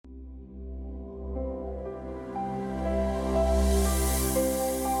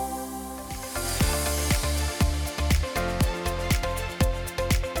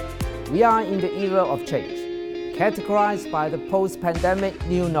We are in the era of change, categorized by the post-pandemic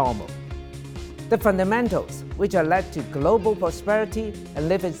new normal. The fundamentals which have led to global prosperity and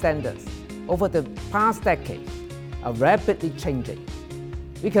living standards over the past decade are rapidly changing.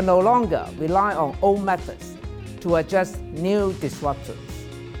 We can no longer rely on old methods to address new disruptions.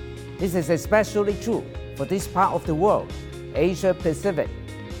 This is especially true for this part of the world, Asia Pacific.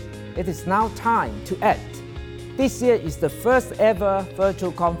 It is now time to act. This year is the first ever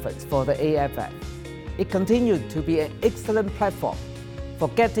virtual conference for the AFF. It continued to be an excellent platform for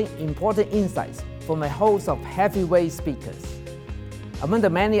getting important insights from a host of heavyweight speakers. Among the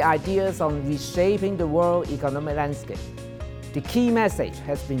many ideas on reshaping the world economic landscape, the key message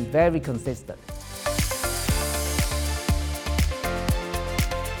has been very consistent.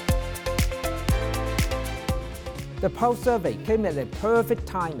 The Pulse survey came at a perfect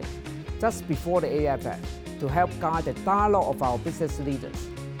timing, just before the AFF, to help guide the dialogue of our business leaders.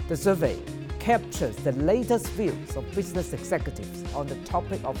 The survey captures the latest views of business executives on the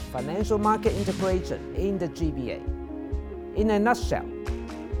topic of financial market integration in the GBA. In a nutshell,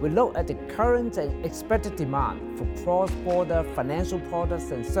 we look at the current and expected demand for cross-border financial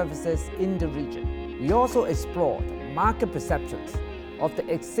products and services in the region. We also explored market perceptions of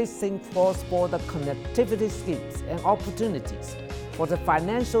the existing cross-border connectivity schemes and opportunities for the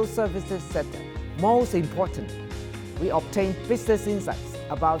financial services sector. Most importantly, we obtained business insights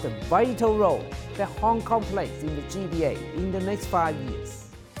about the vital role that Hong Kong plays in the GBA in the next 5 years.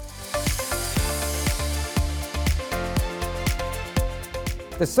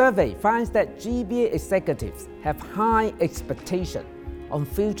 The survey finds that GBA executives have high expectations on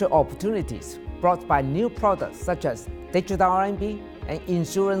future opportunities brought by new products such as Digital RMB and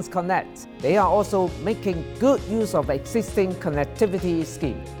Insurance Connect. They are also making good use of existing connectivity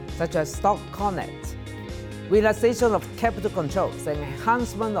schemes such as Stock Connect. Relaxation of capital controls and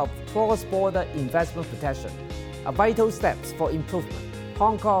enhancement of cross-border investment protection are vital steps for improvement.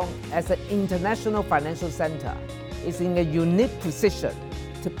 Hong Kong, as an international financial center, is in a unique position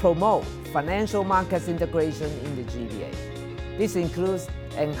to promote financial markets integration in the GBA. This includes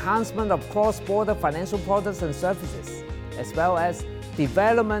enhancement of cross-border financial products and services, as well as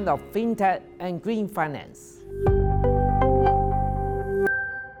development of fintech and green finance.